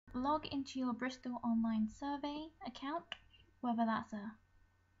log into your Bristol online survey account, whether that's a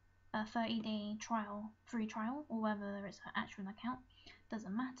 30-day trial, free trial, or whether it's an actual account,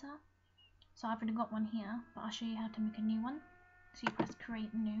 doesn't matter. So I've already got one here, but I'll show you how to make a new one. So you press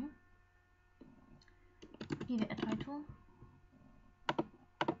create new, give it a title,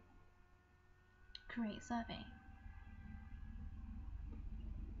 create survey.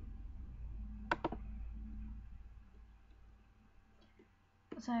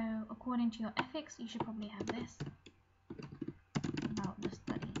 So according to your ethics, you should probably have this about the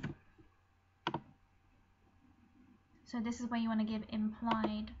study. So this is where you want to give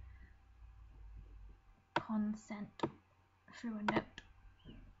implied consent through a note.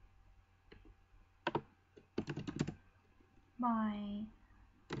 By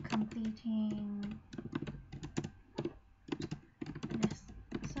completing this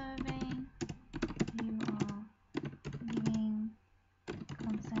survey, you are giving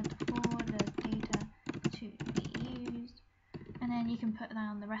consent for the data to be used. And then you can put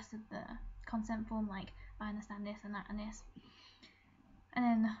down the rest of the consent form, like I understand this and that and this. And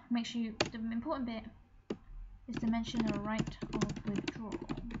then make sure the important bit is to mention a right of withdrawal.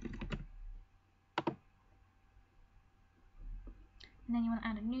 And then you want to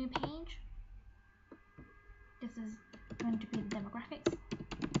add a new page. This is going to be the demographics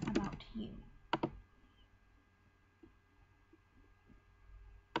about you.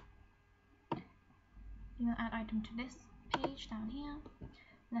 You want to add item to this page down here.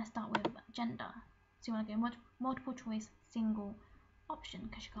 Let's start with gender. So you want to go multiple choice, single option,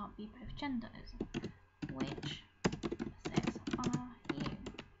 because you can't be both genders. Which sex are you?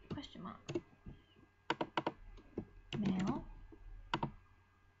 Question mark. Male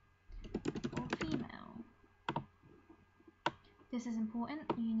or female? This is important.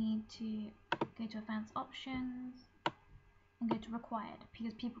 You need to go to advanced options and go to required,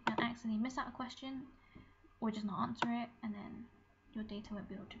 because people can accidentally miss out a question or just not answer it, and then your data won't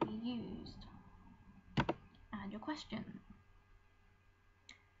be able to be used. Add your question.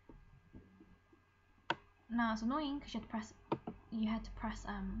 Now it's annoying because you had to press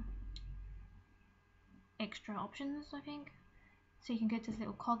extra options, I think. So you can go to this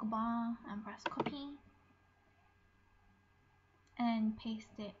little cog bar and press copy and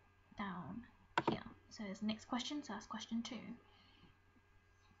paste it down here. So it's the next question, so that's question 2.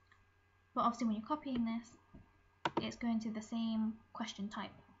 But obviously when you're copying this, it's going to the same question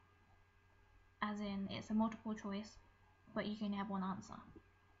type, as in it's a multiple choice, but you can only have one answer.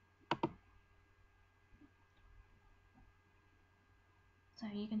 So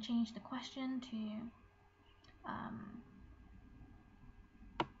you can change the question to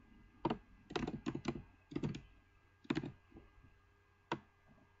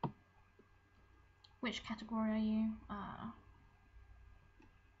which category are you? I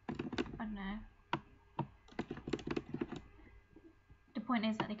don't know. The point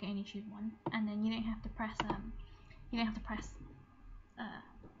is that they can only choose one, and then you don't have to press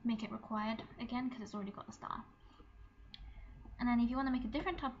make it required again, because it's already got the star. And then if you want to make a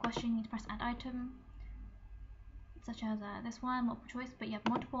different type of question, you need to press add item, such as this one, multiple choice, but you have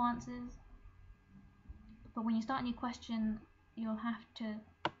multiple answers. But when you start a new question, you'll have to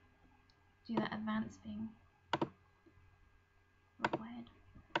do that advanced thing required.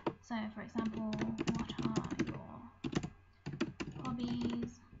 So for example, what are your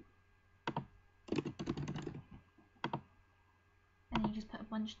hobbies? And then you just put a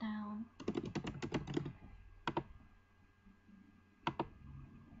bunch down.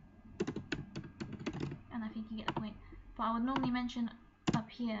 And I think you get the point. But I would normally mention up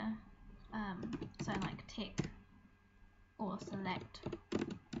here, so like tick or select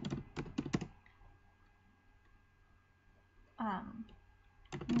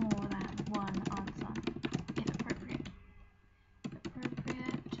more than one answer if appropriate.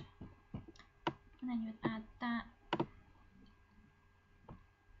 And then you would add that.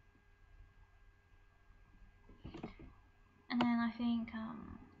 And then I think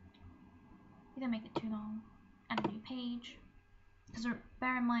you don't make it too long. Add a new page, because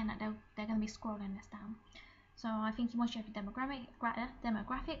bear in mind that they're going to be scrolling this down. So I think once you have your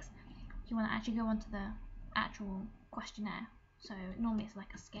demographics, you want to actually go onto the actual questionnaire. So normally it's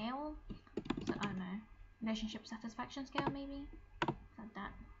like a scale, so I don't know, relationship satisfaction scale maybe, like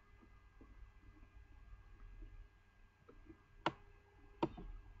that.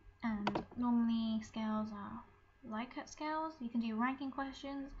 And normally scales are Likert scales. You can do ranking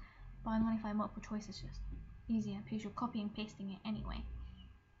questions, but I normally find multiple choice is just easier because you're copying and pasting it anyway.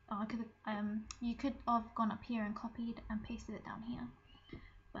 You could have gone up here and copied and pasted it down here,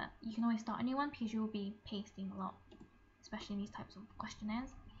 but you can always start a new one because you'll be pasting a lot, especially in these types of questionnaires.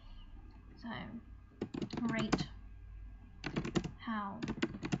 So rate how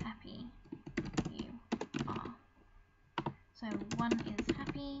happy you are. So 1 is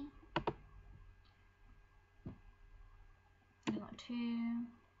happy. You got 2,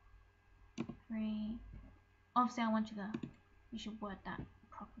 3. Obviously, I want you should word that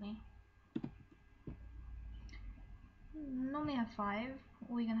properly. Normally have 5,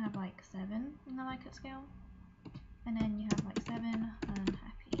 or you're gonna have like 7 in the Likert scale, and then you have like 7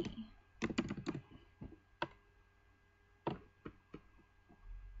 unhappy.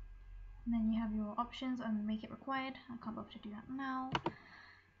 And then you have your options and make it required. I can't bother to do that now.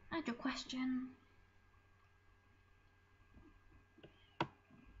 Add your question.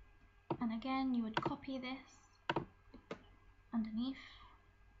 And again, you would copy this underneath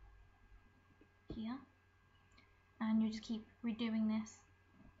here. And you just keep redoing this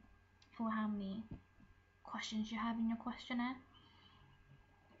for how many questions you have in your questionnaire.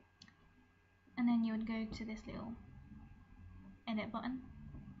 And then you would go to this little edit button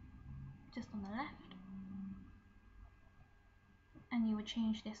just on the left, and you would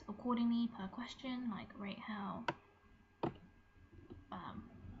change this accordingly per question, like rate how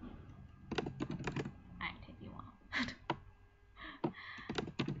active you are.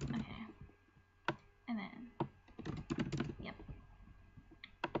 Okay, and then yep,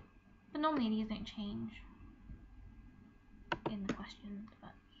 but normally these don't change in the questions,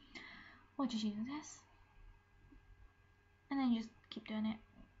 but we'll just use this, and then you just keep doing it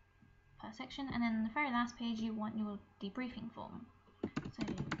per section. And then the very last page, you want your debriefing form. So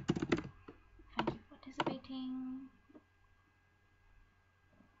thank you for participating.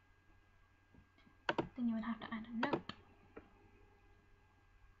 Then you would have to add a note.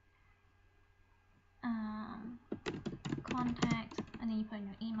 Contact, and then you put in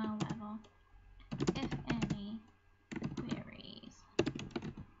your email, whatever. If any queries,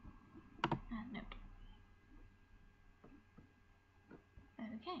 add note.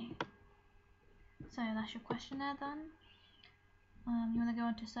 Okay, so that's your questionnaire done. You want to go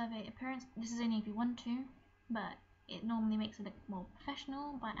on to survey appearance. This is only if you want to, but it normally makes it look more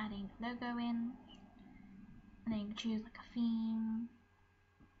professional by adding the logo in, and then you can choose like a theme.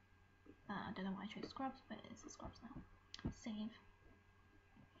 I don't know why I chose Scrubs, but it's a Scrubs now. Save.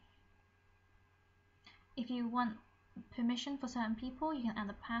 If you want permission for certain people, you can add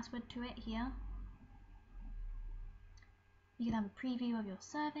a password to it here. You can have a preview of your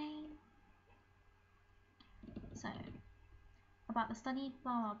survey. So, about the study,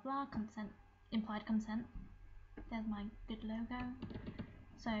 blah blah blah, consent, implied consent. There's my good logo.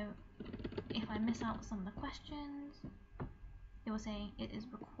 So, if I miss out some of the questions, it will say it is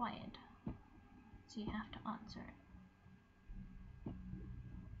required. So you have to answer it.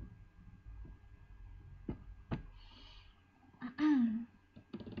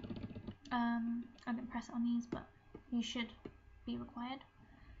 I didn't press it on these, but you should be required.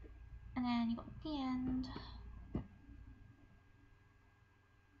 And then you got the end.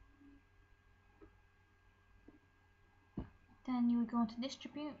 Then you would go on to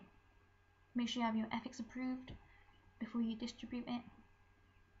distribute. Make sure you have your ethics approved before you distribute it.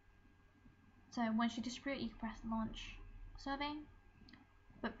 So once you distribute it, you can press launch survey.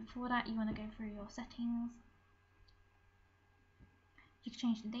 But before that, you want to go through your settings. You can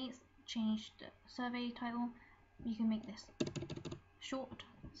change the dates, change the survey title. You can make this short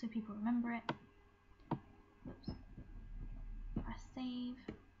so people remember it. Oops. Press save.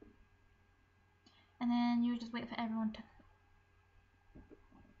 And then you just wait for everyone to...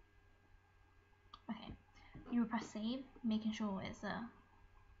 Okay. You will press save, making sure it's a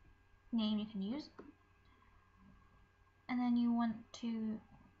name you can use. And then you want to...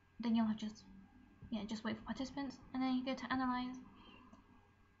 Then you'll have just wait for participants. And then you go to analyze.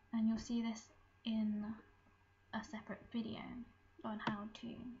 And you'll see this in a separate video on how to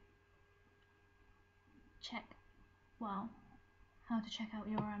check, how to check out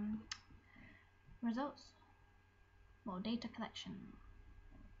your results, well, data collection.